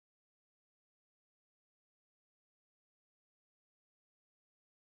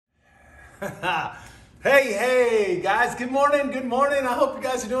Hey, guys, good morning. I hope you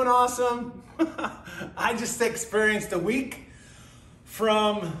guys are doing awesome. I just experienced a week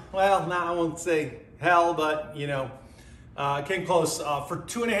from, I won't say hell, but, came close. For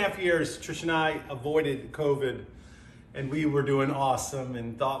 2.5 years, Trish and I avoided COVID, and we were doing awesome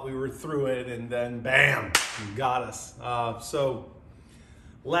and thought we were through it, and then bam, you got us. So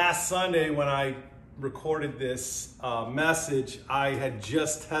last Sunday when I recorded this message, I had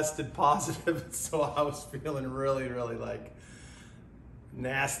just tested positive, so I was feeling really like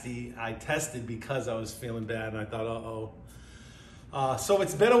nasty. I tested because I was feeling bad, and I thought, so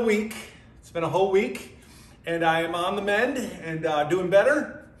it's been a week. It's been a whole week, and I am on the mend and doing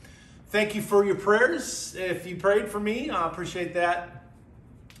better. Thank you for your prayers. If you prayed for me, I appreciate that.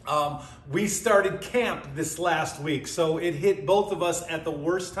 We started camp this last week, so it hit both of us at the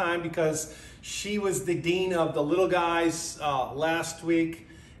worst time because she was the dean of the little guys last week,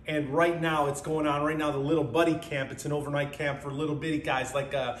 and right now it's going on right now, the little buddy camp. It's an overnight camp for little bitty guys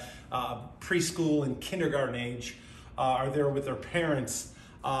like preschool and kindergarten age are there with their parents.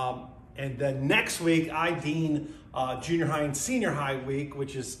 And then next week I dean junior high and senior high week,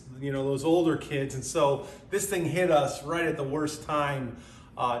 which is, those older kids. And so this thing hit us right at the worst time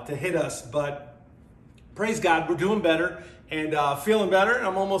to hit us, but praise God, we're doing better and feeling better.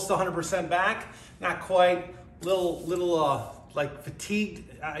 I'm almost 100% back. Not quite, little like fatigued.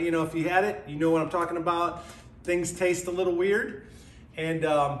 If you had it, you know what I'm talking about. Things taste a little weird, and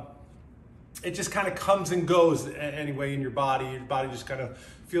it just kind of comes and goes anyway in your body. Your body just kind of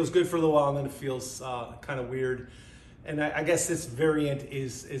feels good for a little while, and then it feels kind of weird. And I guess this variant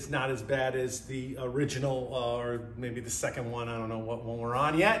is not as bad as the original or maybe the second one. I don't know what one we're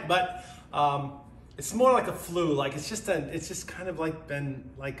on yet, but it's more like a flu. Like it's just kind of like been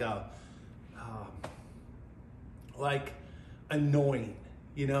like like annoying,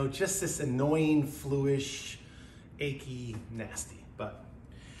 just this annoying, flu-ish, achy, nasty. But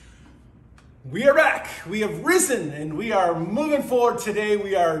we are back. We have risen and we are moving forward today.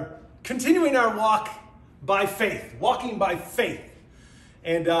 We are continuing our walk by faith, walking by faith.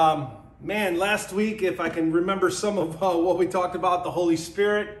 And last week, if I can remember some of what we talked about, the Holy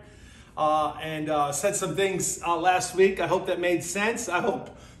Spirit, and said some things last week. I hope that made sense. I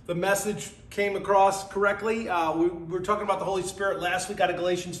hope the message came across correctly. We were talking about the Holy Spirit last week out of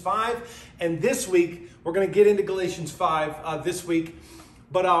Galatians 5. And this week, we're going to get into Galatians 5 this week.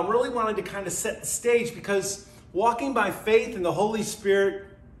 But I really wanted to kind of set the stage because walking by faith and the Holy Spirit,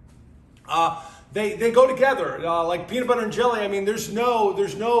 they go together like peanut butter and jelly. I mean, there's no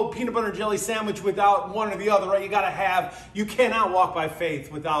peanut butter and jelly sandwich without one or the other, right? You cannot walk by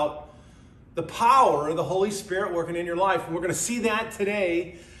faith without the power of the Holy Spirit working in your life. And we're going to see that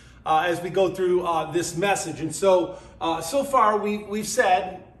today as we go through this message. And so far we've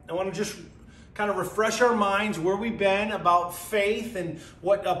said, I want to just kind of refresh our minds where we've been about faith and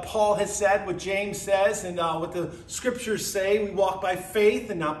what Paul has said, what James says, and what the scriptures say. We walk by faith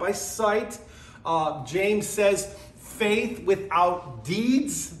and not by sight. James says faith without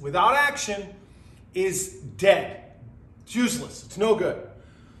deeds, without action, is dead. It's useless. It's no good.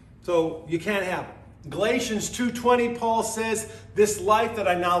 So you can't have it. Galatians 2:20, Paul says, this life that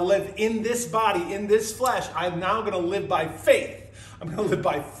I now live in this body, in this flesh, I'm now going to live by faith. I'm going to live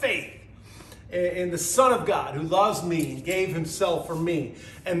by faith in the Son of God who loves me and gave himself for me.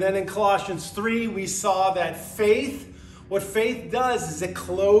 And then in Colossians 3, we saw that what faith does is it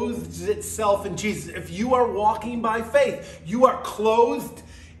clothes itself in Jesus. If you are walking by faith, you are clothed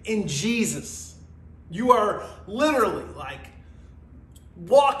in Jesus. You are literally like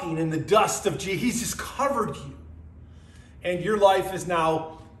walking in the dust of Jesus. He's just covered you. And your life is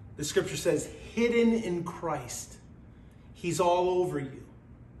now, the scripture says, hidden in Christ. He's all over you.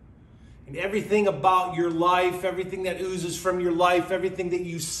 And everything about your life, everything that oozes from your life, everything that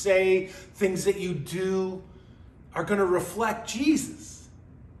you say, things that you do, are going to reflect Jesus.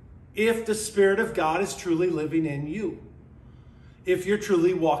 If the Spirit of God is truly living in you. If you're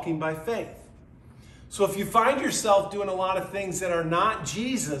truly walking by faith. So if you find yourself doing a lot of things that are not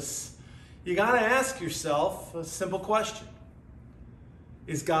Jesus, you got to ask yourself a simple question.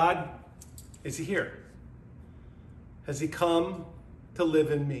 Is he here? Has he come to live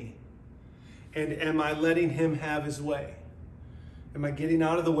in me? And am I letting him have his way? Am I getting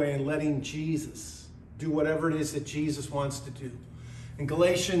out of the way and letting Jesus do whatever it is that Jesus wants to do? In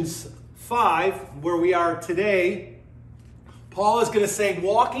Galatians 5, where we are today, Paul is going to say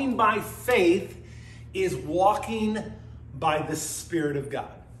walking by faith is walking by the Spirit of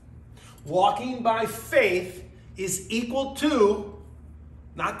God. Walking by faith is equal to,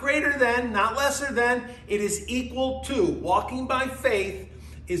 not greater than, not lesser than, it is equal to, walking by faith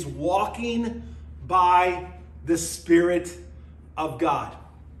is walking by the Spirit of God.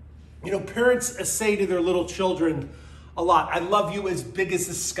 You know, parents say to their little children a lot, I love you as big as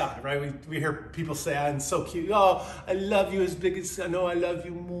the sky, right? We hear people say, I'm so cute. Oh, I love you as big as, no, I love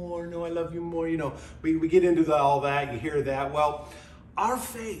you more. No, I love you more. You know, we get into all that. You hear that. Well, our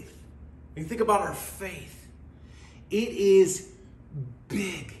faith, when you think about our faith, it is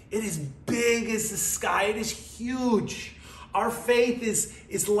big. It is big as the sky. It is huge. Our faith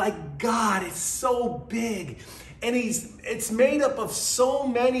is like God. It's so big. And it's made up of so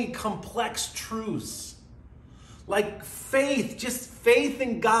many complex truths. Like faith, just faith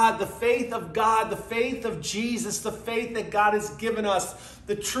in God, the faith of Jesus, the faith that God has given us,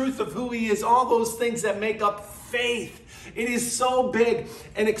 the truth of who He is, all those things that make up faith. It is so big.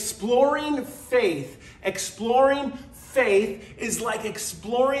 And exploring faith is like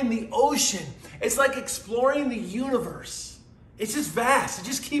exploring the ocean. It's like exploring the universe. It's just vast. It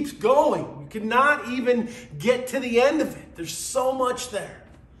just keeps going. You cannot even get to the end of it. There's so much there.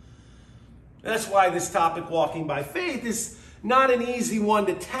 That's why this topic, walking by faith, is not an easy one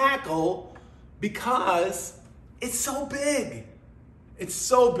to tackle because it's so big. It's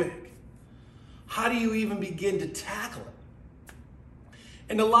so big. How do you even begin to tackle it?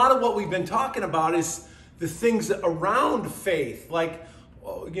 And a lot of what we've been talking about is the things around faith, like,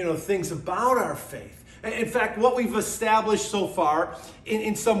 you know, things about our faith. In fact, what we've established so far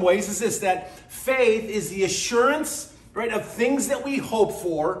in some ways is this, that faith is the assurance, right, of things that we hope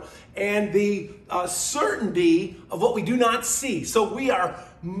for and the certainty of what we do not see. So we are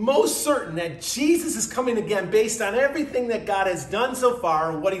most certain that Jesus is coming again based on everything that God has done so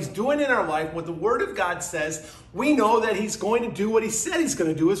far, what He's doing in our life, what the Word of God says. We know that He's going to do what He said He's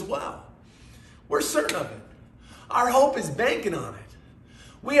going to do as well. We're certain of it. Our hope is banking on it.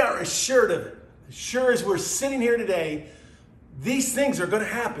 We are assured of it. As sure as we're sitting here today, these things are going to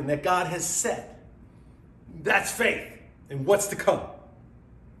happen that God has said. That's faith and what's to come.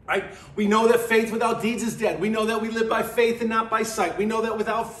 Right? We know that faith without deeds is dead. We know that we live by faith and not by sight. We know that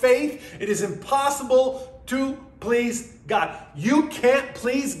without faith, it is impossible to please God. You can't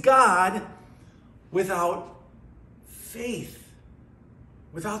please God without faith.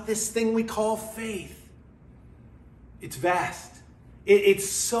 Without this thing we call faith. It's vast. It's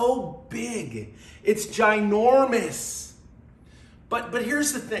so big. It's ginormous. But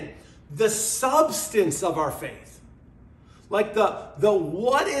here's the thing. The substance of our faith, like the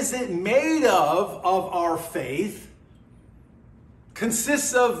what is it made of our faith,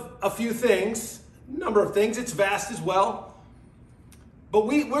 consists of a few things, a number of things. It's vast as well. But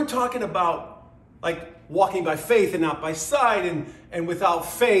we're talking about like walking by faith and not by sight, and without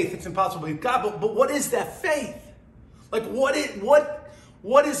faith it's impossible to believe God. But what is that faith? Like what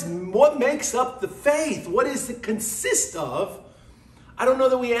makes up the faith? What does it consist of? I don't know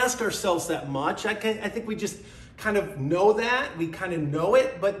that we ask ourselves that much. I think we just kind of know that. We kind of know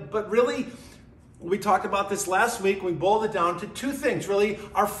it, but really, we talked about this last week. We boiled it down to two things, really.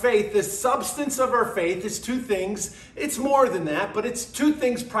 Our faith, the substance of our faith is two things. It's more than that, but it's two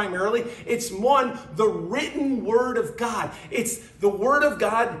things primarily. It's one, the written Word of God. It's the Word of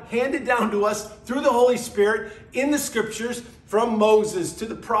God handed down to us through the Holy Spirit in the Scriptures, from Moses to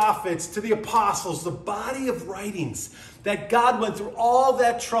the prophets to the apostles, the body of writings that God went through all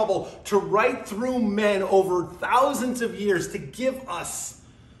that trouble to write through men over thousands of years to give us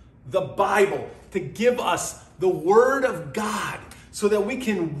the Bible, to give us the Word of God so that we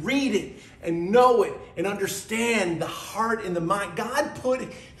can read it and know it and understand the heart and the mind. God put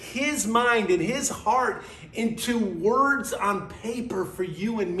His mind and His heart into words on paper for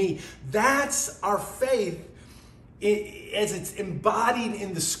you and me. That's our faith as it's embodied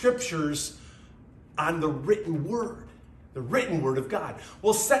in the Scriptures on the written Word of God.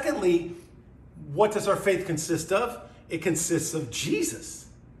 Well, secondly, what does our faith consist of? It consists of Jesus,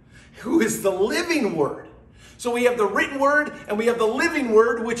 who is the living Word. So we have the written Word and we have the living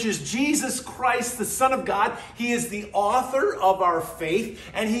Word, which is Jesus Christ, the Son of God. He is the author of our faith,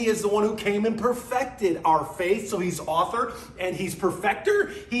 and He is the one who came and perfected our faith. So He's author and He's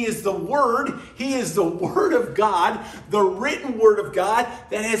perfecter. He is the Word. He is the Word of God, the written Word of God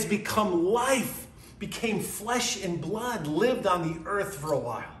that has become life, became flesh and blood, lived on the earth for a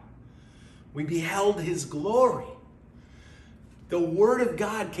while. We beheld His glory. The Word of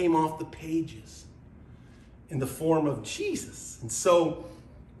God came off the pages in the form of Jesus. And so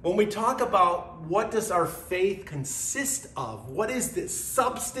when we talk about what does our faith consist of, what is the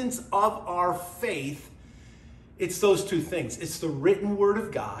substance of our faith, it's those two things. It's the written Word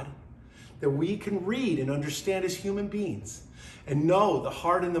of God that we can read and understand as human beings and know the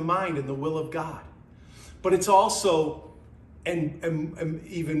heart and the mind and the will of God. But it's also And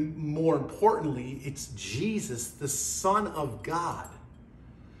even more importantly, it's Jesus, the Son of God,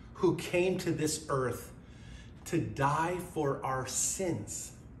 who came to this earth to die for our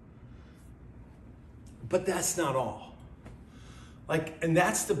sins. But that's not all. And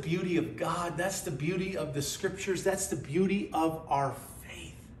that's the beauty of God. That's the beauty of the scriptures. That's the beauty of our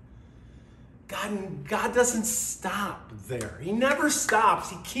faith. God doesn't stop there. He never stops.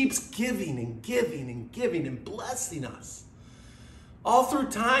 He keeps giving and giving and giving and blessing us. All through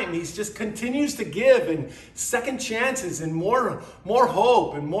time, he just continues to give, and second chances and more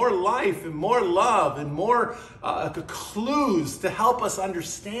hope and more life and more love and more clues to help us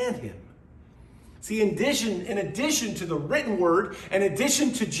understand him. See, in addition to the written word, in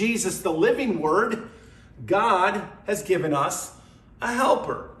addition to Jesus, the living word, God has given us a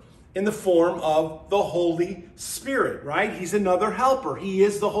helper in the form of the Holy Spirit, right? He's another helper. He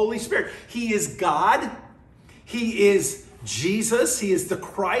is the Holy Spirit. He is God. He is Jesus. He is the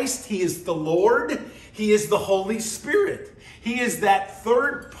Christ. He is the Lord. He is the Holy Spirit. He is that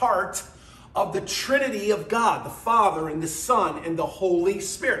third part of the Trinity of God, the Father and the Son and the Holy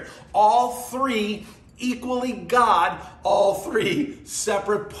Spirit. All three equally God, all three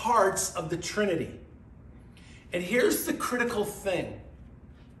separate parts of the Trinity. And here's the critical thing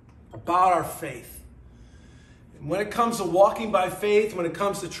about our faith. When it comes to walking by faith, when it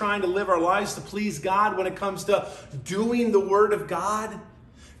comes to trying to live our lives to please God, when it comes to doing the Word of God,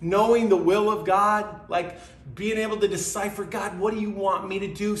 knowing the will of God, like being able to decipher, God, what do you want me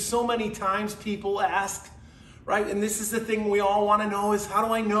to do? So many times people ask, right? And this is the thing we all want to know is, how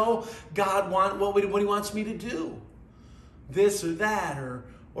do I know God what he wants me to do? This or that,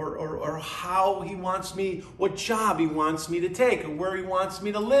 or how he wants me, what job he wants me to take, or where he wants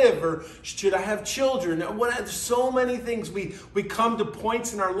me to live, or should I have children? There's so many things we come to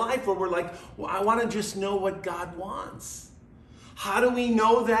points in our life where we're like, well, I want to just know what God wants. How do we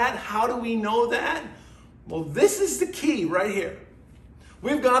know that? How do we know that? Well, this is the key right here.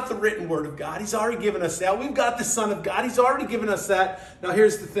 We've got the written word of God. He's already given us that. We've got the Son of God. He's already given us that. Now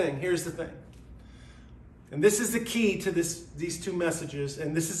here's the thing. And this is the key to these two messages,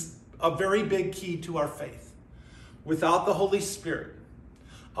 and this is a very big key to our faith. Without the Holy Spirit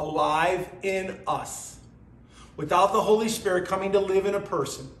alive in us, without the Holy Spirit coming to live in a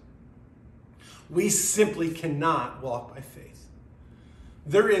person, we simply cannot walk by faith.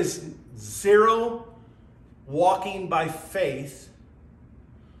 There is zero walking by faith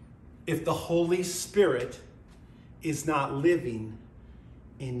if the Holy Spirit is not living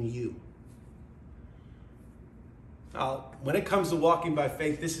in you. Now, when it comes to walking by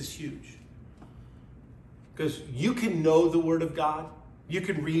faith, this is huge. Because you can know the Word of God. You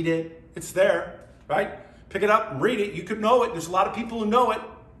can read it. It's there, right? Pick it up and read it. You could know it. There's a lot of people who know it.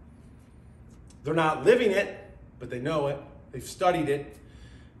 They're not living it, but they know it. They've studied it.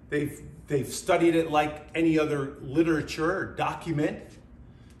 They've studied it like any other literature or document.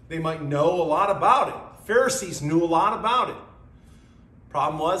 They might know a lot about it. Pharisees knew a lot about it.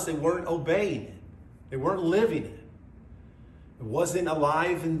 Problem was, they weren't obeying it. They weren't living it. It wasn't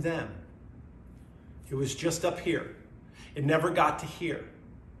alive in them. It was just up here. It never got to here.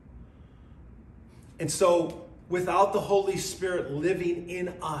 And so, without the Holy Spirit living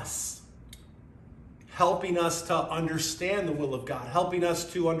in us, helping us to understand the will of God, helping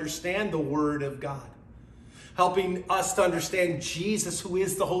us to understand the Word of God, helping us to understand Jesus, who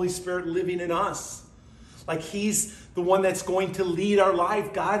is the Holy Spirit living in us. Like he's the one that's going to lead our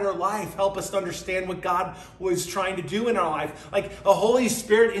life, guide our life, help us to understand what God was trying to do in our life. Like the Holy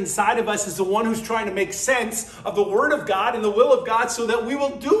Spirit inside of us is the one who's trying to make sense of the Word of God and the will of God so that we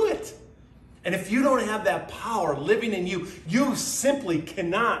will do it. And if you don't have that power living in you, you simply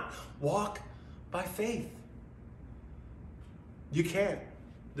cannot walk by faith. You can't.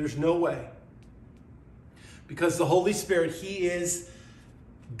 There's no way. Because the Holy Spirit, He is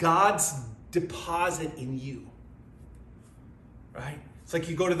God's deposit in you. Right? It's like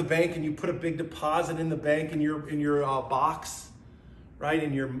you go to the bank and you put a big deposit in the bank in your box, right?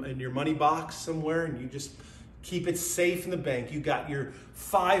 In your money box somewhere, and you just keep it safe in the bank. You got your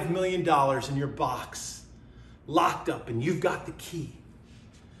 $5 million in your box, locked up, and you've got the key.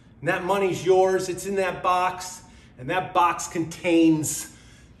 And that money's yours. It's in that box, and that box contains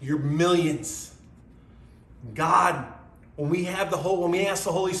your millions. God, when we ask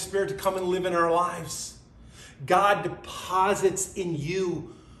the Holy Spirit to come and live in our lives, God deposits in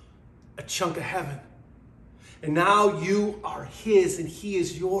you a chunk of heaven. And now you are His and He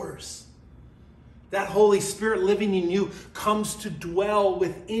is yours. That Holy Spirit living in you comes to dwell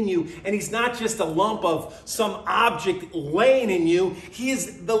within you. And he's not just a lump of some object laying in you. He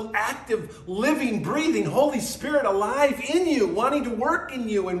is the active, living, breathing Holy Spirit alive in you, wanting to work in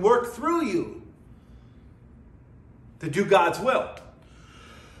you and work through you to do God's will.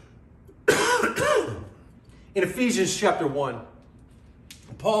 In Ephesians chapter 1,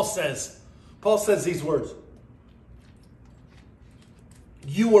 Paul says these words.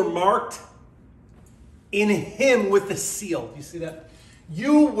 You were marked in him with a seal. Do you see that?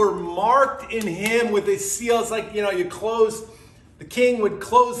 You were marked in him with a seal. It's like, you close, the king would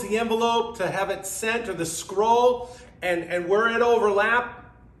close the envelope to have it sent, or the scroll, and where it overlapped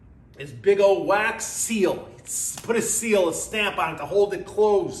is big old wax seal. Put a seal, a stamp on it to hold it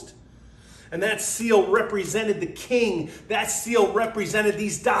closed. And that seal represented the king. That seal represented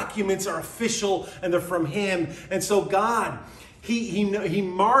these documents are official and they're from him. And so God, he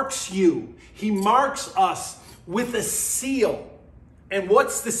marks you. He marks us with a seal. And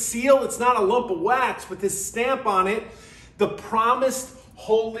what's the seal? It's not a lump of wax with his stamp on it. The promised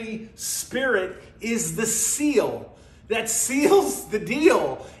Holy Spirit is the seal that seals the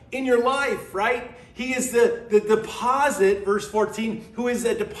deal in your life, right? He is the deposit, verse 14, who is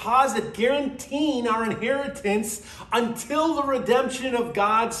a deposit guaranteeing our inheritance until the redemption of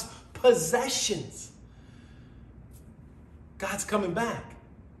God's possessions. God's coming back.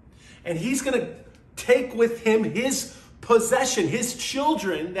 And he's going to take with him his possession, his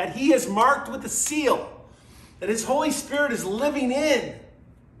children that he has marked with a seal, that his Holy Spirit is living in,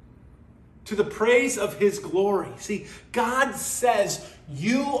 to the praise of his glory. See, God says,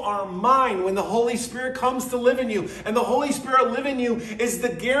 you are mine when the Holy Spirit comes to live in you. And the Holy Spirit living in you is the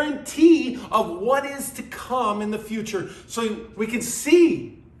guarantee of what is to come in the future. So we can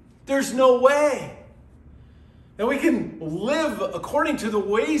see there's no way that we can live according to the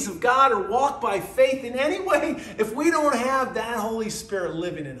ways of God or walk by faith in any way if we don't have that Holy Spirit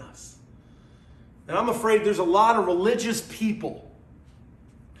living in us. And I'm afraid there's a lot of religious people.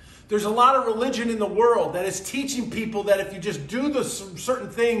 There's a lot of religion in the world that is teaching people that if you just do certain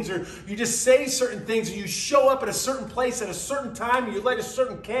things, or you just say certain things, or you show up at a certain place at a certain time, or you light a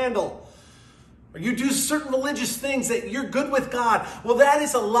certain candle, or you do certain religious things, that you're good with God. Well, that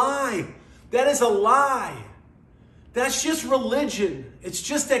is a lie. That is a lie. That's just religion. It's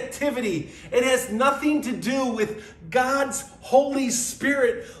just activity. It has nothing to do with God's Holy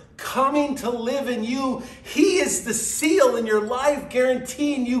Spirit coming to live in you. He is the seal in your life,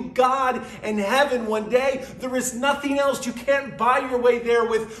 guaranteeing you God and heaven one day. There is nothing else. You can't buy your way there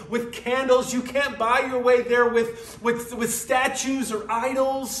with candles. You can't buy your way there with statues or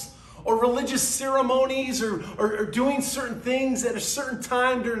idols or religious ceremonies or doing certain things at a certain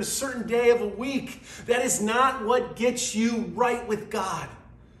time during a certain day of a week. That is not what gets you right with God.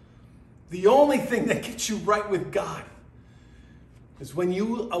 The only thing that gets you right with God is when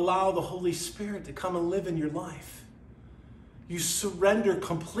you allow the Holy Spirit to come and live in your life. You surrender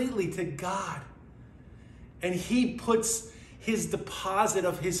completely to God. And he puts his deposit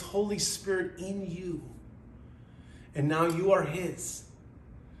of his Holy Spirit in you. And now you are his.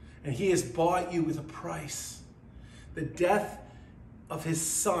 And he has bought you with a price. The death of his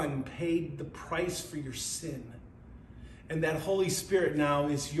Son paid the price for your sin. And that Holy Spirit now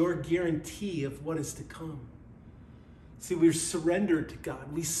is your guarantee of what is to come. See, we're surrendered to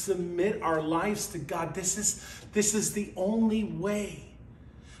God. We submit our lives to God. This is the only way.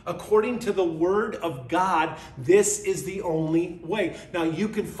 According to the Word of God, this is the only way. Now, you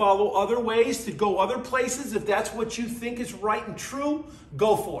can follow other ways to go other places. If that's what you think is right and true,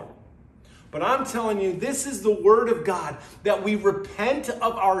 go for it. But I'm telling you, this is the Word of God, that we repent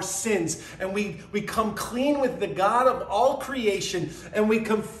of our sins and we come clean with the God of all creation, and we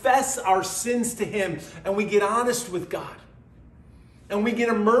confess our sins to him, and we get honest with God. And we get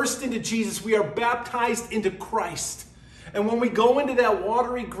immersed into Jesus. We are baptized into Christ. And when we go into that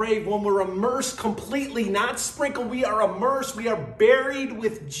watery grave, when we're immersed completely, not sprinkled, we are immersed. We are buried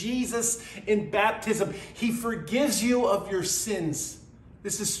with Jesus in baptism. He forgives you of your sins.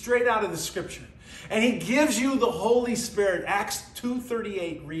 This is straight out of the scripture. And he gives you the Holy Spirit. Acts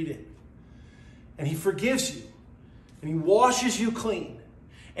 2:38, read it. And he forgives you. And he washes you clean.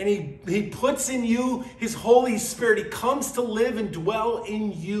 And he puts in you his Holy Spirit. He comes to live and dwell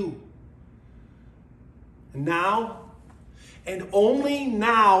in you. And now, and only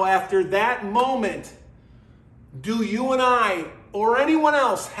now, after that moment, do you and I, or anyone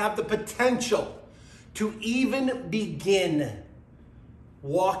else, have the potential to even begin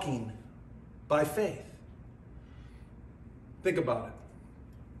walking by faith. Think about it.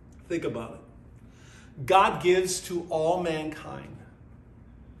 Think about it. God gives to all mankind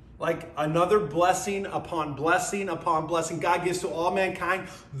Like another blessing upon blessing upon blessing. God gives to all mankind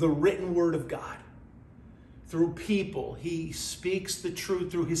the written word of God. Through people, he speaks the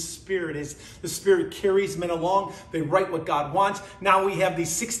truth through his Spirit. The Spirit carries men along. They write what God wants. Now we have these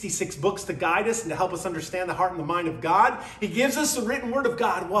 66 books to guide us and to help us understand the heart and the mind of God. He gives us the written word of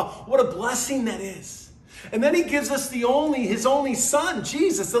God. Well, what a blessing that is. And then he gives us his only Son,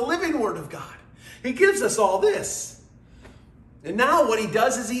 Jesus, the living word of God. He gives us all this. And now what he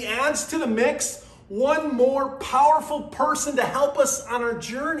does is he adds to the mix one more powerful person to help us on our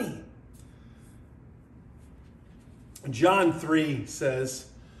journey. John 3 says,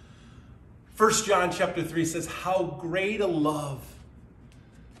 1 John chapter 3 says, how great a love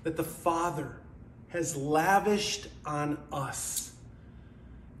that the Father has lavished on us,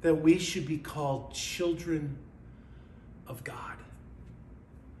 that we should be called children of God.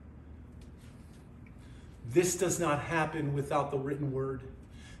 This does not happen without the written word.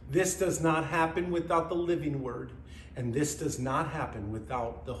 This does not happen without the living word. And this does not happen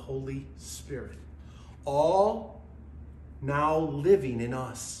without the Holy Spirit. All now living in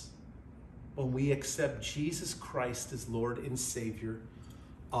us when we accept Jesus Christ as Lord and Savior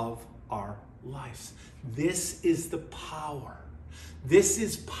of our lives. This is the power. This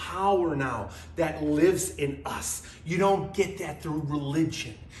is power now that lives in us. You don't get that through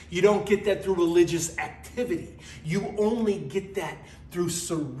religion. You don't get that through religious activity. You only get that through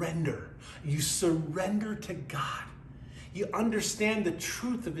surrender. You surrender to God. You understand the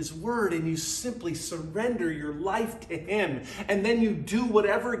truth of his word and you simply surrender your life to him. And then you do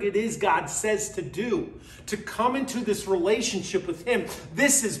whatever it is God says to do, to come into this relationship with him.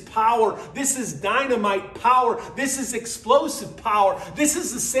 This is power. This is dynamite power. This is explosive power. This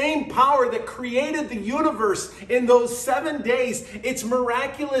is the same power that created the universe in those 7 days. It's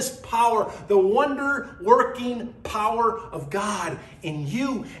miraculous power, the wonder-working power of God in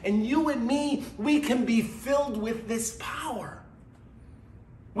you. And you and me, we can be filled with this power.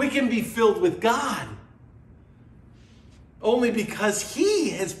 We can be filled with God only because he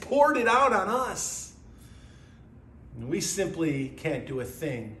has poured it out on us. And we simply can't do a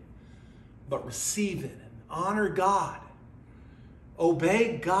thing but receive it and honor God.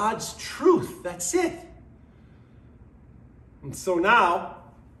 Obey God's truth. That's it. And so now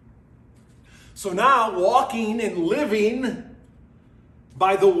walking and living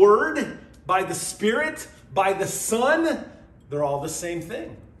by the Word, by the Spirit, by the Son, they're all the same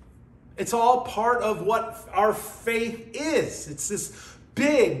thing. It's all part of what our faith is. It's this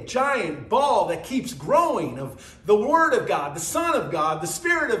big, giant ball that keeps growing of the Word of God, the Son of God, the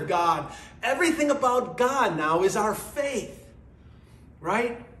Spirit of God. Everything about God now is our faith,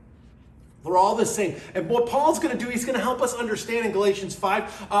 right? We're all the same. And what Paul's going to do, he's going to help us understand in Galatians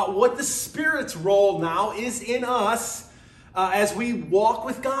 5 what the Spirit's role now is in us as we walk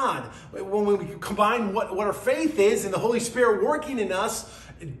with God. When we combine what our faith is and the Holy Spirit working in us,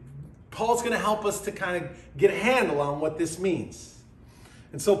 Paul's going to help us to kind of get a handle on what this means.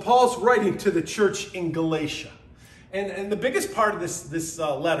 And so Paul's writing to the church in Galatia. And the biggest part of this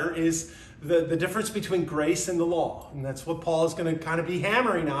letter is the difference between grace and the law. And that's what Paul is going to kind of be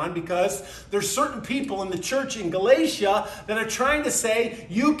hammering on, because there's certain people in the church in Galatia that are trying to say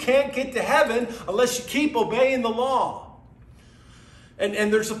you can't get to heaven unless you keep obeying the law.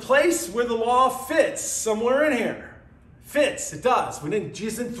 And there's a place where the law fits, somewhere in here. Fits, it does.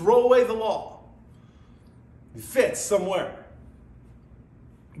 Jesus didn't throw away the law. It fits somewhere.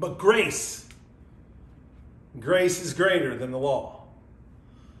 But grace is greater than the law.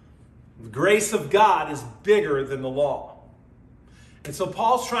 The grace of God is bigger than the law. And so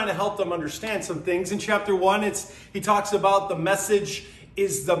Paul's trying to help them understand some things. In chapter 1, he talks about the message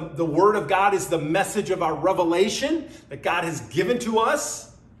is the Word of God is the message of our revelation that God has given to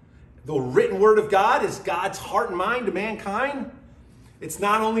us. The written Word of God is God's heart and mind to mankind. It's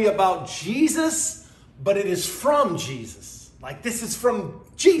not only about Jesus, but it is from Jesus. Like, this is from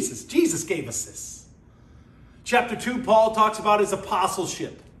Jesus. Jesus gave us this. Chapter 2, Paul talks about his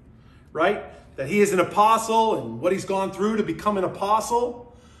apostleship, right? That he is an apostle and what he's gone through to become an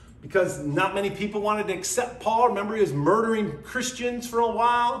apostle, because not many people wanted to accept Paul. Remember, he was murdering Christians for a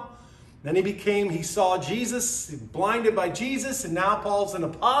while. Then he saw Jesus, blinded by Jesus, and now Paul's an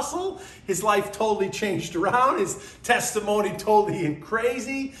apostle. His life totally changed around. His testimony totally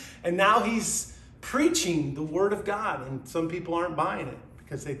crazy. And now he's preaching the Word of God. And some people aren't buying it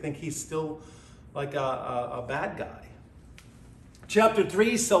because they think he's still like a bad guy. Chapter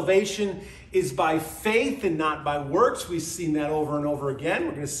 3, salvation is by faith and not by works. We've seen that over and over again.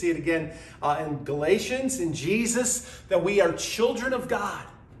 We're going to see it again in Galatians, in Jesus, that we are children of God.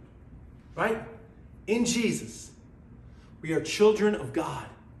 Right? In Jesus, we are children of God.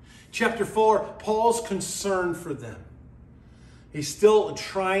 Chapter 4, Paul's concerned for them. He's still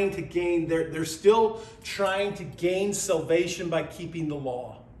trying to gain, they're still trying to gain salvation by keeping the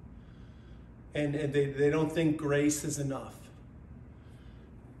law. And they don't think grace is enough.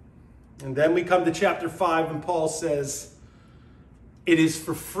 And then we come to chapter 5, and Paul says, it is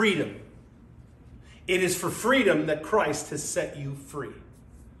for freedom. It is for freedom that Christ has set you free.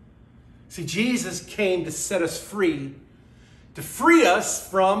 See, Jesus came to set us free, to free us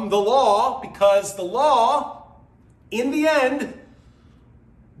from the law, because the law, in the end,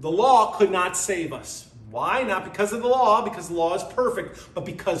 the law could not save us. Why? Not because of the law, because the law is perfect, but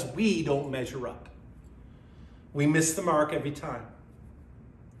because we don't measure up. We miss the mark every time.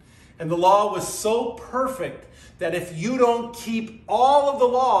 And the law was so perfect that if you don't keep all of the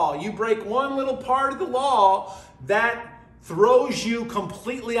law, you break one little part of the law, that throws you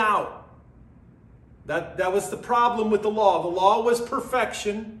completely out. That was the problem with the law. The law was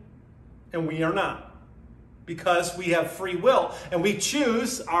perfection, and we are not. Because we have free will, and we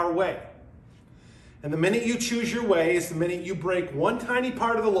choose our way. And the minute you choose your way is the minute you break one tiny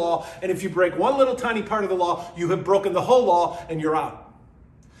part of the law, and if you break one little tiny part of the law, you have broken the whole law, and you're out.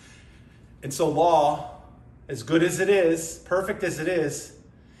 And so law, as good as it is, perfect as it is,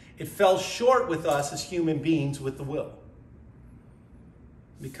 it fell short with us as human beings with the will.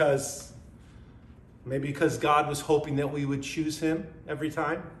 Maybe because God was hoping that we would choose him every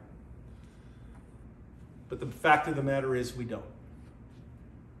time. But the fact of the matter is we don't.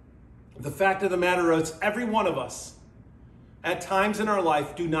 The fact of the matter is every one of us, at times in our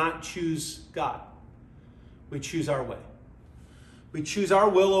life, do not choose God. We choose our way. We choose our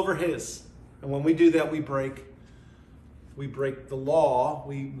will over his. And when we do that, we break the law,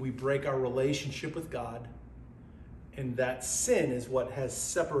 we break our relationship with God, and that sin is what has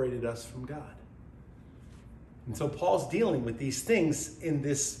separated us from God. And so Paul's dealing with these things in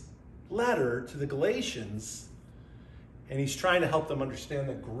this letter to the Galatians, and he's trying to help them understand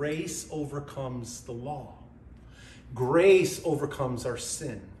that grace overcomes the law. Grace overcomes our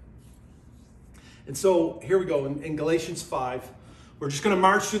sin. And so here we go in Galatians 5. We're just going to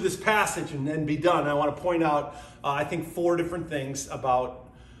march through this passage and then be done. I want to point out, I think, 4 different things about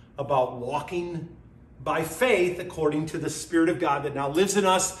walking by faith according to the Spirit of God that now lives in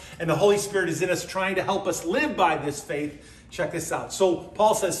us, and the Holy Spirit is in us trying to help us live by this faith. Check this out. So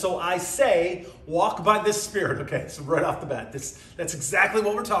Paul says, so I say, walk by this Spirit. Okay, so right off the bat, that's exactly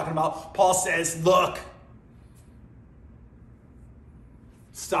what we're talking about. Paul says, look,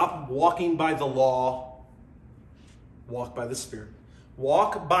 stop walking by the law, walk by the Spirit.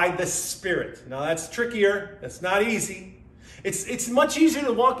 Walk by the Spirit. Now that's trickier. That's not easy. It's much easier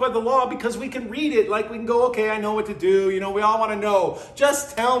to walk by the law because we can read it. Like we can go, okay, I know what to do. You know, we all want to know.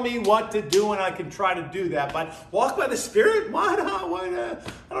 Just tell me what to do and I can try to do that. But walk by the Spirit? Why not?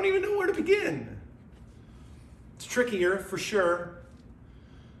 I don't even know where to begin. It's trickier for sure.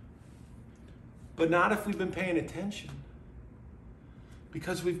 But not if we've been paying attention.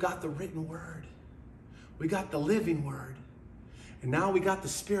 Because we've got the written word. We got the living word. And now we got the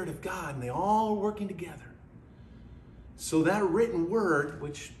Spirit of God, and they all are working together. So that written word,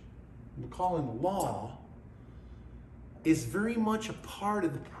 which we're calling the law, is very much a part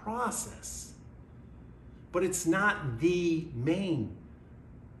of the process. But it's not the main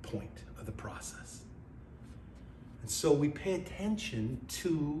point of the process. And so we pay attention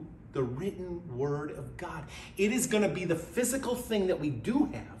to the written word of God. It is going to be the physical thing that we do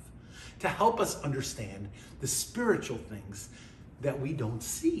have to help us understand the spiritual things that we don't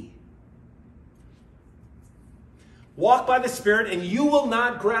see. Walk by the Spirit, and you will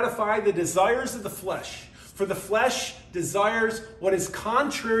not gratify the desires of the flesh. For the flesh desires what is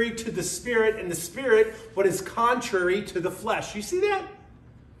contrary to the Spirit, and the Spirit what is contrary to the flesh. You see that?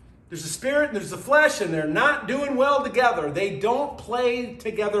 There's the Spirit and there's the flesh, and they're not doing well together. They don't play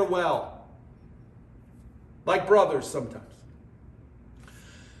together well. Like brothers sometimes.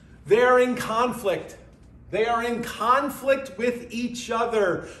 They're in conflict. They are in conflict with each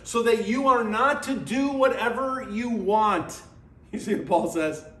other so that you are not to do whatever you want. You see what Paul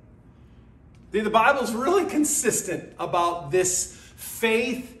says? The Bible's really consistent about this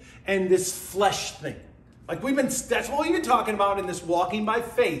faith and this flesh thing. That's what we've been talking about in this Walking by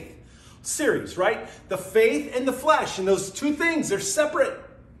Faith series, right? The faith and the flesh. And those two things, they're separate.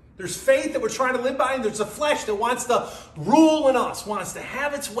 There's faith that we're trying to live by, and there's a flesh that wants to rule in us, wants to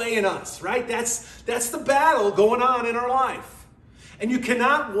have its way in us, right? That's the battle going on in our life. And you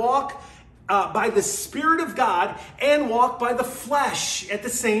cannot walk by the Spirit of God and walk by the flesh at the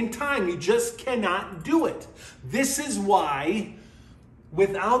same time. You just cannot do it. This is why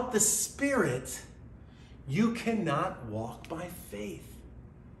without the Spirit, you cannot walk by faith.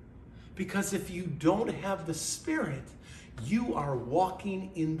 Because if you don't have the Spirit, you are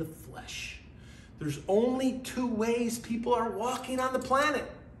walking in the flesh. There's only two ways people are walking on the planet.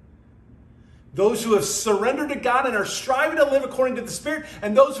 Those who have surrendered to God and are striving to live according to the Spirit,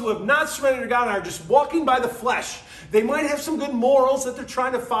 and those who have not surrendered to God and are just walking by the flesh. They might have some good morals that they're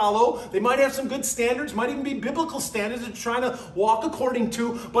trying to follow. They might have some good standards, might even be biblical standards that they're trying to walk according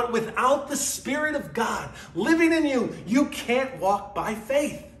to. But without the Spirit of God living in you, you can't walk by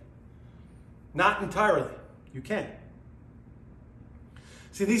faith. Not entirely. You can't.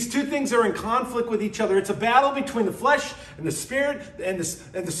 See, these two things are in conflict with each other. It's a battle between the flesh and the Spirit, and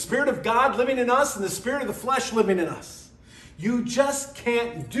the Spirit of God living in us and the Spirit of the flesh living in us. You just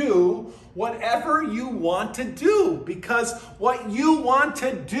can't do whatever you want to do, because what you want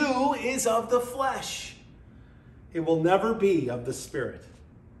to do is of the flesh. It will never be of the Spirit.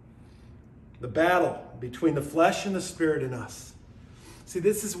 The battle between the flesh and the Spirit in us. See,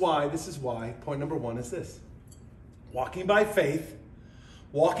 this is why, point number one is this. Walking by faith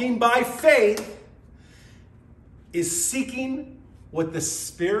is seeking what the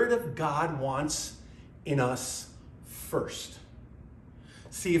Spirit of God wants in us first.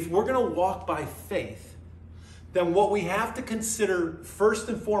 See, if we're going to walk by faith, then what we have to consider first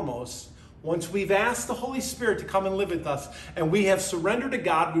and foremost, once we've asked the Holy Spirit to come and live with us, and we have surrendered to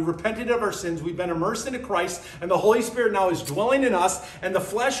God, we repented of our sins, we've been immersed into Christ, and the Holy Spirit now is dwelling in us, and the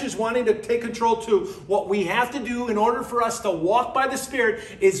flesh is wanting to take control too, what we have to do in order for us to walk by the Spirit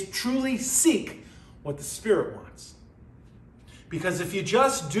is truly seek what the Spirit wants. Because if you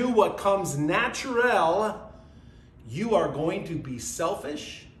just do what comes natural, you are going to be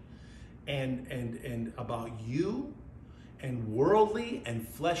selfish and about you and worldly and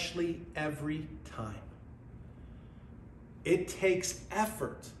fleshly every time. It takes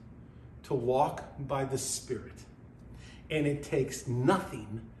effort to walk by the Spirit, and it takes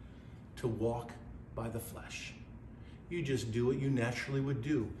nothing to walk by the flesh. You just do what you naturally would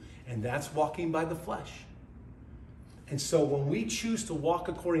do, and that's walking by the flesh. And so when we choose to walk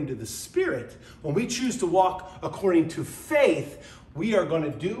according to the Spirit, when we choose to walk according to faith, we are going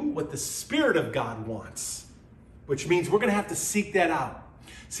to do what the Spirit of God wants, which means we're going to have to seek that out.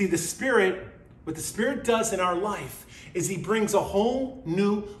 See, the Spirit, what the Spirit does in our life is He brings a whole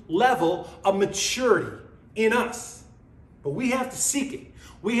new level of maturity in us. But we have to seek it.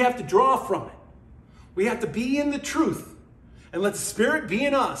 We have to draw from it. We have to be in the truth and let the Spirit be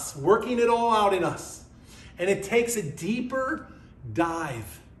in us, working it all out in us. And it takes a deeper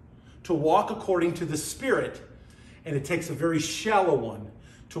dive to walk according to the Spirit, and it takes a very shallow one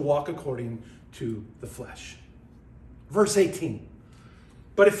to walk according to the flesh. Verse 18.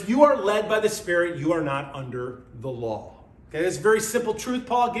 But if you are led by the Spirit, you are not under the law. Okay, this very simple truth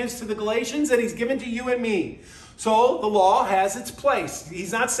Paul gives to the Galatians that he's given to you and me. So the law has its place.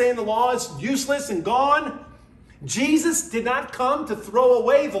 He's not saying the law is useless and gone. Jesus did not come to throw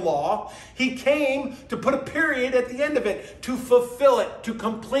away the law. He came to put a period at the end of it, to fulfill it, to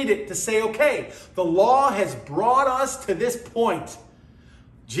complete it, to say, okay, the law has brought us to this point.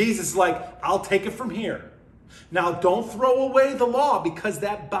 Jesus is like, I'll take it from here. Now, don't throw away the law, because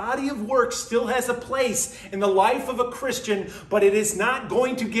that body of work still has a place in the life of a Christian, but it is not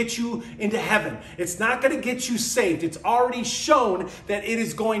going to get you into heaven. It's not going to get you saved. It's already shown that it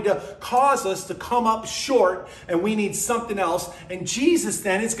is going to cause us to come up short, and we need something else. And Jesus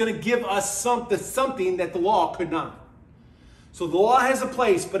then is going to give us something that the law could not. So the law has a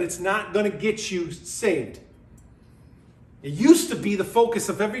place, but it's not going to get you saved. It used to be the focus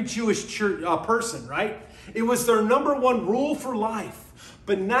of every Jewish church, person, right? It was their number one rule for life.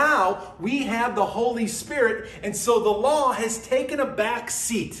 But now we have the Holy Spirit, and so the law has taken a back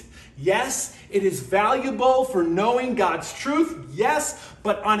seat. Yes, it is valuable for knowing God's truth. Yes,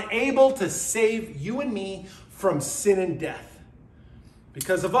 but unable to save you and me from sin and death.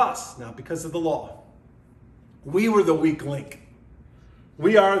 Because of us, not because of the law. We were the weak link.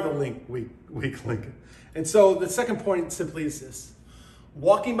 We are the weak link. And so the second point simply is this.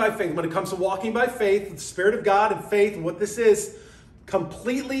 Walking by faith. When it comes to walking by faith, the Spirit of God and faith, and what this is,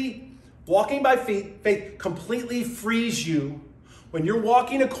 walking by faith completely frees you. When you're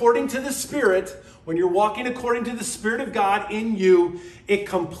walking according to the Spirit, when you're walking according to the Spirit of God in you, it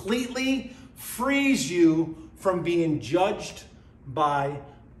completely frees you from being judged by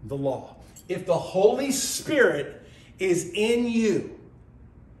the law. If the Holy Spirit is in you,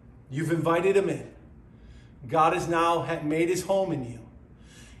 you've invited Him in. God has now made His home in you.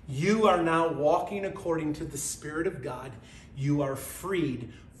 You are now walking according to the Spirit of God. You are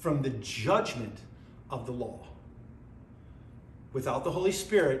freed from the judgment of the law. Without the Holy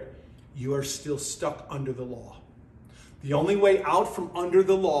Spirit, you are still stuck under the law. The only way out from under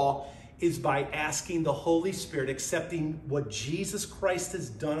the law is by asking the Holy Spirit, accepting what Jesus Christ has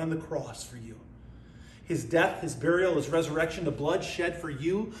done on the cross for you. His death, his burial, his resurrection, the blood shed for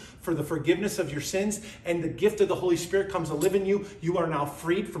you, for the forgiveness of your sins, and the gift of the Holy Spirit comes to live in you. You are now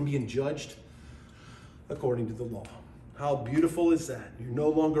freed from being judged according to the law. How beautiful is that? You're no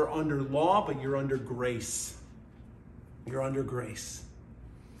longer under law, but you're under grace. You're under grace.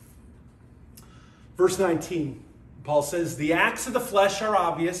 Verse 19, Paul says, the acts of the flesh are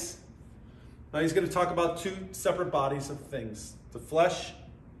obvious. Now he's going to talk about two separate bodies of things, the flesh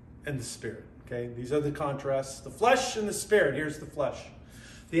and the spirit. Okay, these are the contrasts. The flesh and the spirit. Here's the flesh.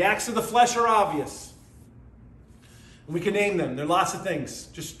 The acts of the flesh are obvious. And we can name them. There are lots of things.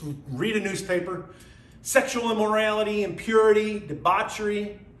 Just read a newspaper. Sexual immorality, impurity,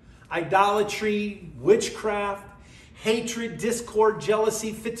 debauchery, idolatry, witchcraft, hatred, discord,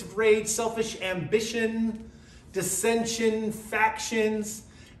 jealousy, fits of rage, selfish ambition, dissension, factions,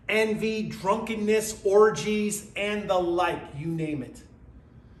 envy, drunkenness, orgies, and the like. You name it.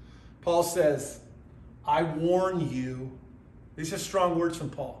 Paul says, I warn you. These are strong words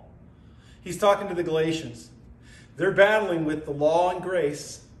from Paul. He's talking to the Galatians. They're battling with the law and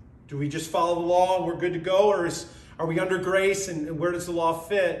grace. Do we just follow the law and we're good to go? Or are we under grace and where does the law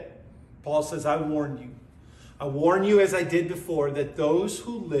fit? Paul says, I warn you. I warn you, as I did before, that those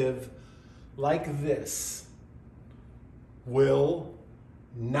who live like this will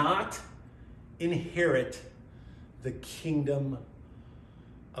not inherit the kingdom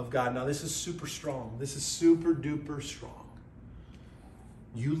of God. Now, this is super strong. This is super duper strong.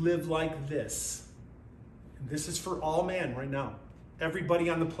 You live like this. This is for all man right now. Everybody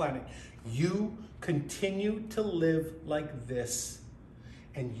on the planet. You continue to live like this,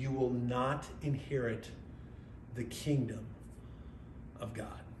 and you will not inherit the kingdom of God.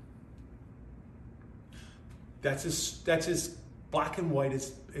 That's as black and white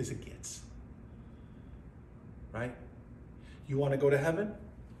as it gets. Right? You want to go to heaven?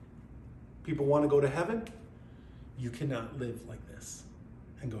 People want to go to heaven? You cannot live like this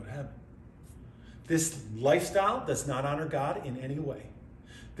and go to heaven. This lifestyle does not honor God in any way.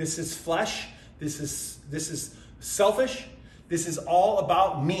 This is flesh. This is selfish. This is all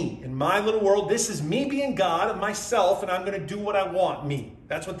about me. In my little world, this is me being God of myself, and I'm going to do what I want, me.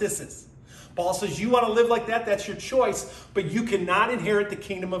 That's what this is. Paul says, you want to live like that? That's your choice, but you cannot inherit the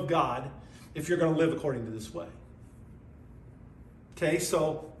kingdom of God if you're going to live according to this way. Okay,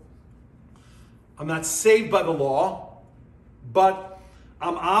 so I'm not saved by the law, but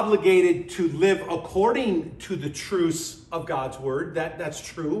I'm obligated to live according to the truths of God's word. That's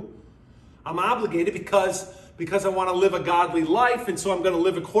true. I'm obligated because I want to live a godly life, and so I'm going to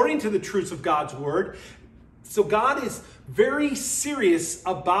live according to the truths of God's word. So God is very serious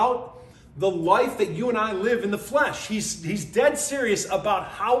about the life that you and I live in the flesh. He's dead serious about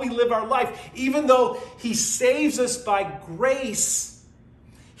how we live our life. Even though he saves us by grace,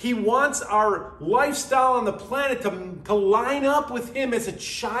 he wants our lifestyle on the planet to line up with him as a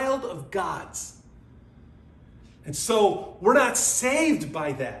child of God's. And so we're not saved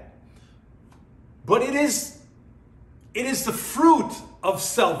by that. But it is the fruit of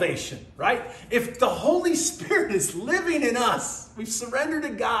salvation, right? If the Holy Spirit is living in us, we've surrendered to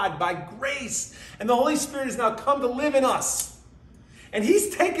God by grace, and the Holy Spirit has now come to live in us, and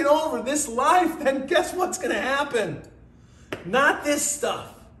he's taken over this life, then guess what's going to happen? Not this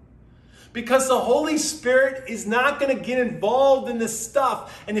stuff. Because the Holy Spirit is not going to get involved in this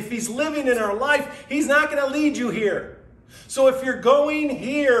stuff. And if he's living in our life, he's not going to lead you here. So if you're going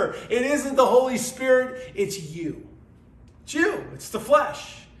here, it isn't the Holy Spirit, it's you. It's you. It's the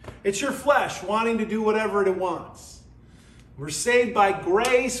flesh. It's your flesh wanting to do whatever it wants. We're saved by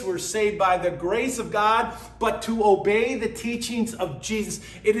grace. We're saved by the grace of God. But to obey the teachings of Jesus,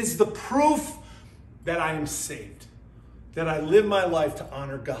 it is the proof that I am saved. That I live my life to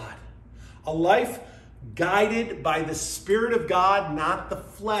honor God. A life guided by the Spirit of God, not the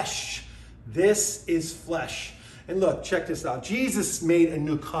flesh. This is flesh. And look, check this out. Jesus made a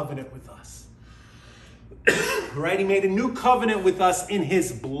new covenant with us. Right? He made a new covenant with us in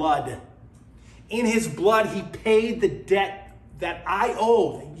his blood. In his blood, he paid the debt that I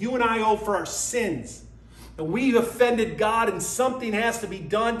owe, that you and I owe for our sins. And we've offended God, and something has to be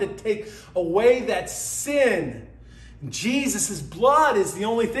done to take away that sin. Jesus' blood is the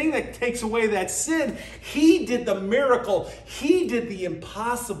only thing that takes away that sin. He did the miracle. He did the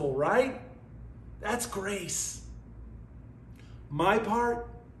impossible, right? That's grace. My part,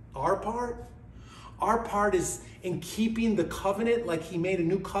 our part is in keeping the covenant like he made a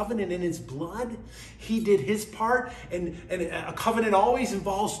new covenant in his blood. He did his part, and a covenant always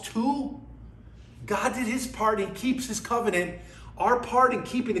involves two. God did his part. He keeps his covenant. Our part in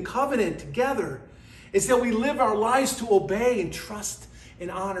keeping the covenant together is that we live our lives to obey and trust and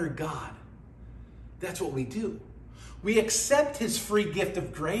honor God. That's what we do. We accept his free gift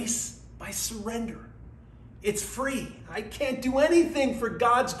of grace by surrender. It's free. I can't do anything for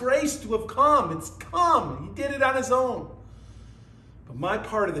God's grace to have come. It's come. He did it on his own. But my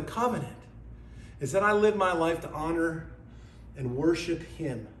part of the covenant is that I live my life to honor and worship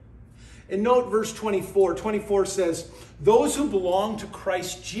him. And note verse 24. 24 says, those who belong to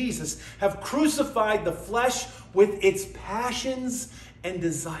Christ Jesus have crucified the flesh with its passions and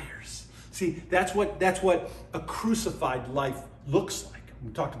desires. See, that's what a crucified life looks like.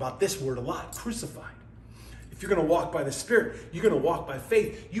 We talked about this word a lot, crucified. If you're going to walk by the Spirit, you're going to walk by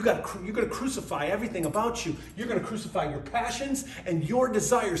faith. You're going to crucify everything about you. You're going to crucify your passions and your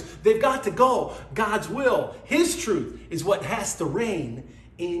desires. They've got to go. God's will, his truth, is what has to reign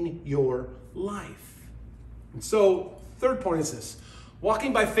in your life. And so, third point is this.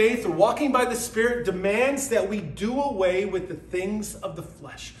 Walking by faith or walking by the Spirit demands that we do away with the things of the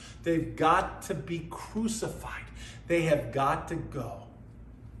flesh. They've got to be crucified. They have got to go.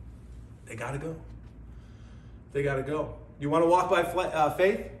 They got to go. They got to go. You want to walk by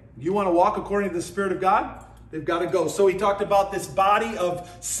faith? You want to walk according to the Spirit of God? They've got to go. So he talked about this body of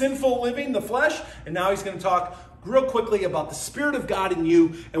sinful living, the flesh, and now he's going to talk real quickly about the Spirit of God in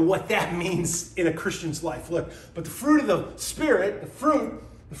you and what that means in a Christian's life. Look, but the fruit of the Spirit, the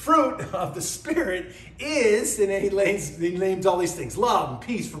fruit of the Spirit is, and he names all these things, love and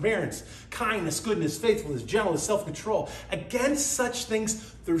peace, forbearance, kindness, goodness, faithfulness, gentleness, self-control. Against such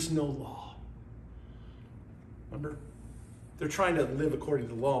things, there's no law. Remember? They're trying to live according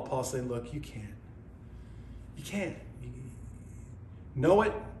to the law. Paul's saying, look, you can't. You can't. You know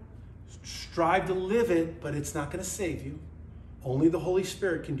it. Strive to live it, but it's not going to save you. Only the Holy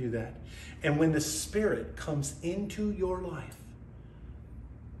Spirit can do that. And when the Spirit comes into your life,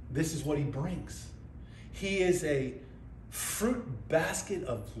 this is what he brings. He is a fruit basket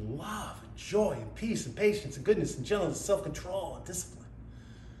of love and joy and peace and patience and goodness and gentleness and self-control and discipline.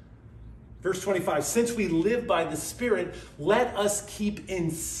 Verse 25, since we live by the Spirit, let us keep in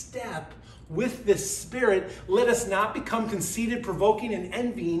step with the Spirit. Let us not become conceited, provoking, and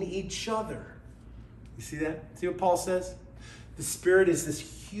envying each other. You see that? See what Paul says? The Spirit is this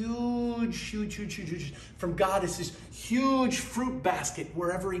huge, from God is this huge fruit basket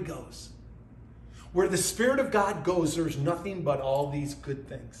wherever he goes. Where the Spirit of God goes, there's nothing but all these good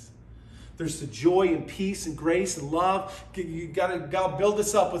things. There's the joy and peace and grace and love. You gotta build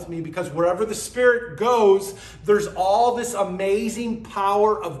this up with me, because wherever the Spirit goes, there's all this amazing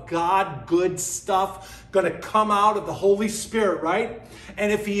power of God, good stuff going to come out of the Holy Spirit, right?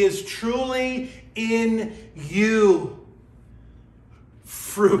 And if he is truly in you,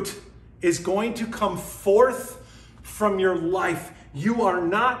 fruit is going to come forth from your life. You are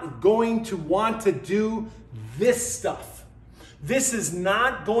not going to want to do this stuff. This is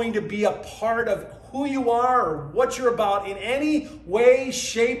not going to be a part of who you are or what you're about in any way,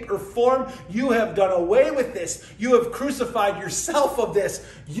 shape, or form. You have done away with this. You have crucified yourself of this.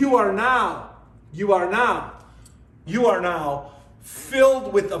 You are now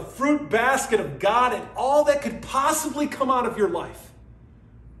filled with the fruit basket of God, and all that could possibly come out of your life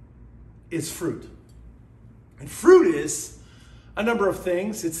is fruit. And fruit is a number of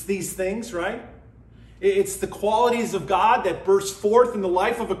things. It's these things, right? It's the qualities of God that burst forth in the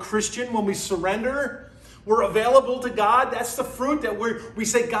life of a Christian when we surrender. We're available to God. That's the fruit that we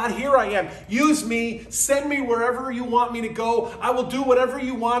say, God, here I am. Use me. Send me wherever you want me to go. I will do whatever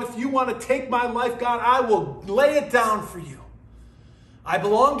you want. If you want to take my life, God, I will lay it down for you. I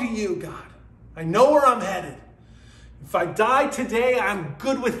belong to you, God. I know where I'm headed. If I die today, I'm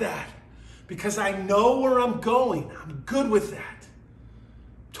good with that, because I know where I'm going. I'm good with that.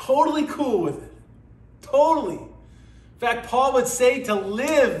 Totally cool with it. Totally. In fact, Paul would say to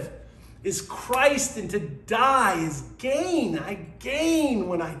live is Christ and to die is gain. I gain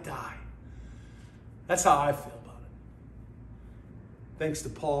when I die. That's how I feel about it. Thanks to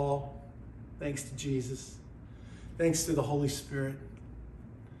Paul. Thanks to Jesus. Thanks to the Holy Spirit.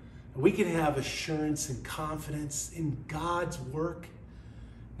 We can have assurance and confidence in God's work,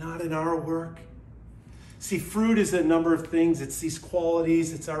 not in our work. See, fruit is a number of things. It's these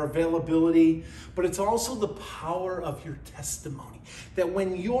qualities, it's our availability, but it's also the power of your testimony. That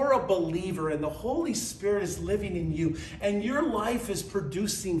when you're a believer and the Holy Spirit is living in you and your life is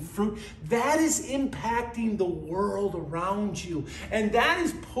producing fruit, that is impacting the world around you. And that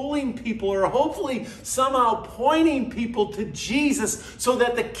is pulling people, or hopefully somehow pointing people to Jesus, so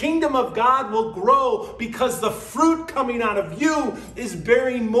that the kingdom of God will grow, because the fruit coming out of you is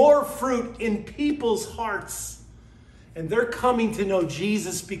bearing more fruit in people's hearts. And they're coming to know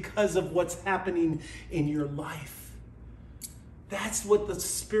Jesus because of what's happening in your life. That's what the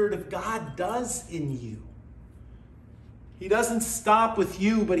Spirit of God does in you. He doesn't stop with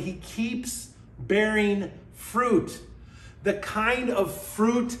you, but he keeps bearing fruit. The kind of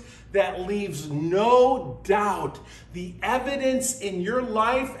fruit that leaves no doubt. The evidence in your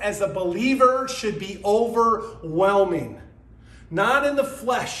life as a believer should be overwhelming. Not in the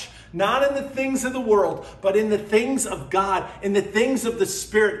flesh, not in the things of the world, but in the things of God, in the things of the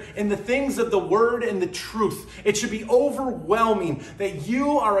Spirit, in the things of the Word and the truth. It should be overwhelming that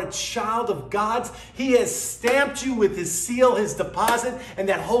you are a child of God's. He has stamped you with his seal, his deposit, and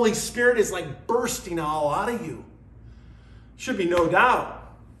that Holy Spirit is like bursting all out of you. Should be no doubt.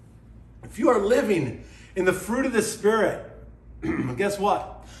 If you are living in the fruit of the Spirit, guess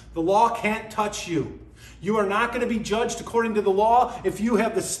what? The law can't touch you. You are not going to be judged according to the law if you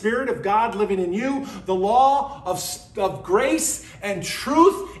have the Spirit of God living in you. The law of grace and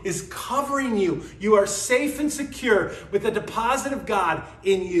truth is covering you. You are safe and secure with the deposit of God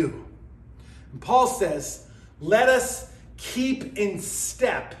in you. And Paul says, let us keep in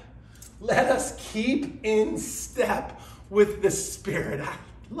step. Let us keep in step with the Spirit. I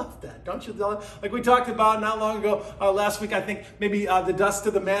love that, don't you? Like we talked about not long ago, last week, I think maybe the dust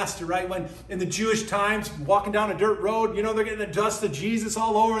of the master, right? When in the Jewish times, walking down a dirt road, you know, they're getting the dust of Jesus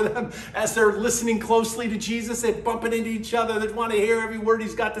all over them as they're listening closely to Jesus. They're bumping into each other. They want to hear every word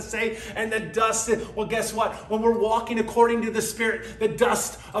he's got to say. And the dust, well, guess what? When we're walking according to the Spirit, the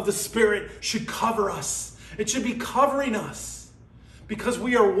dust of the Spirit should cover us. It should be covering us because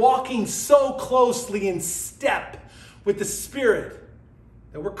we are walking so closely in step with the Spirit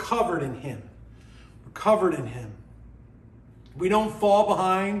that we're covered in him. We're covered in him. We don't fall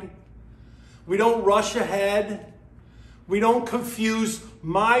behind. We don't rush ahead. We don't confuse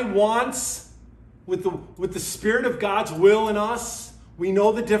my wants with the Spirit of God's will in us. We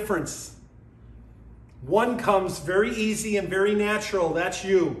know the difference. One comes very easy and very natural. That's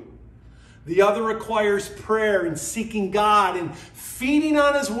you. The other requires prayer and seeking God and feeding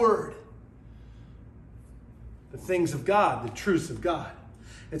on his word. The things of God, the truths of God.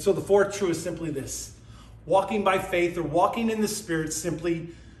 And so the fourth truth is simply this. Walking by faith or walking in the Spirit simply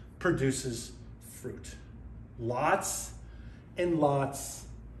produces fruit. Lots and lots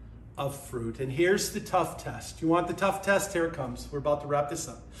of fruit. And here's the tough test. You want the tough test? Here it comes. We're about to wrap this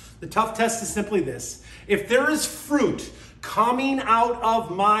up. The tough test is simply this. If there is fruit coming out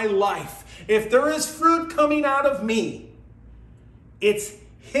of my life, if there is fruit coming out of me, it's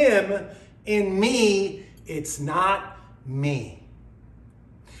him in me. It's not me.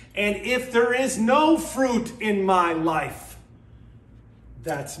 And if there is no fruit in my life,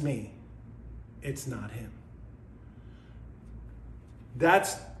 that's me. It's not him.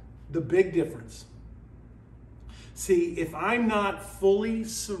 That's the big difference. See, if I'm not fully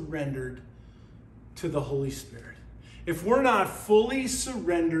surrendered to the Holy Spirit, if we're not fully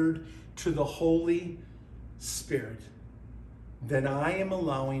surrendered to the Holy Spirit, then I am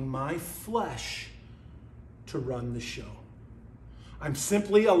allowing my flesh to run the show. I'm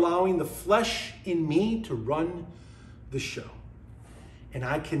simply allowing the flesh in me to run the show. And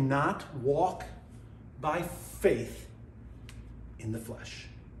I cannot walk by faith in the flesh.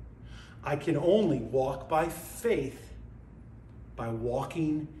 I can only walk by faith by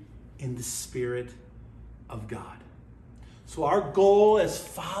walking in the Spirit of God. So our goal as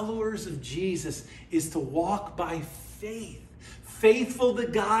followers of Jesus is to walk by faith. Faithful to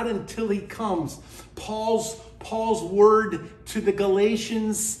God until he comes. Paul's word to the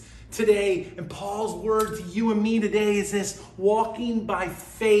Galatians today and Paul's word to you and me today is this: walking by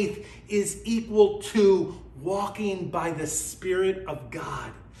faith is equal to walking by the Spirit of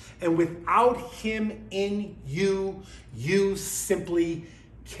God. And without him in you, you simply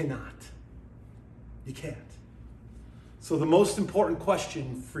cannot. You can't. So the most important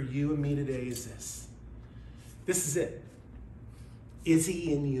question for you and me today is this. This is it. Is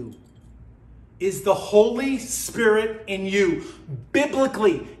he in you? Is the Holy Spirit in you?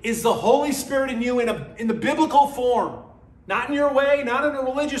 Biblically, is the Holy Spirit in you in the biblical form? Not in your way, not in a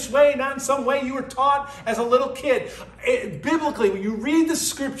religious way, not in some way you were taught as a little kid. Biblically, when you read the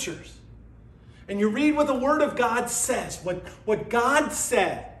scriptures and you read what the Word of God says, what God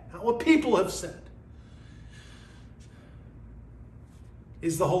said, not what people have said,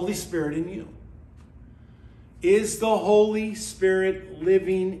 is the Holy Spirit in you? Is the Holy Spirit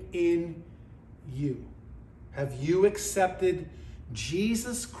living in you? Have you accepted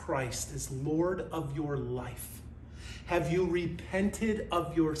Jesus Christ as Lord of your life? Have you repented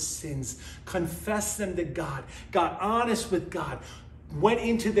of your sins? Confessed them to God? Got honest with God? Went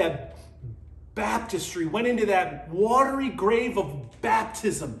into that baptistry, went into that watery grave of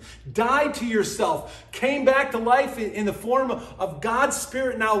baptism, died to yourself, came back to life in the form of God's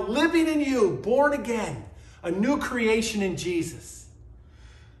Spirit now living in you, born again, a new creation in Jesus.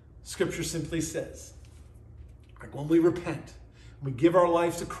 Scripture simply says, like when we repent, we give our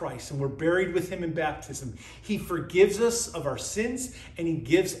lives to Christ and we're buried with him in baptism, he forgives us of our sins and he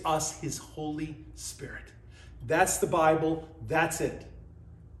gives us his Holy Spirit. That's the Bible. That's it.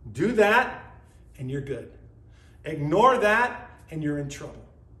 Do that and you're good. Ignore that and you're in trouble.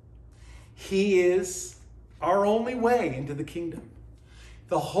 He is our only way into the kingdom.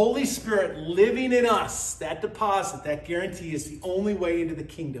 The Holy Spirit living in us, that deposit, that guarantee is the only way into the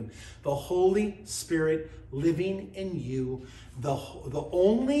kingdom. The Holy Spirit living in you, the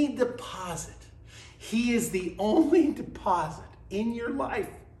only deposit. He is the only deposit in your life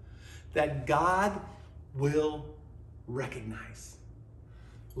that God will recognize.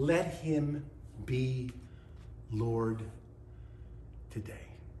 Let him be Lord today.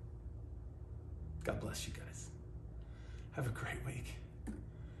 God bless you guys. Have a great week.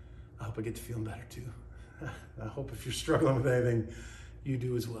 I hope I get to feeling better too. I hope if you're struggling with anything, you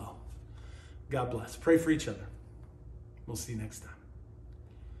do as well. God bless. Pray for each other. We'll see you next time.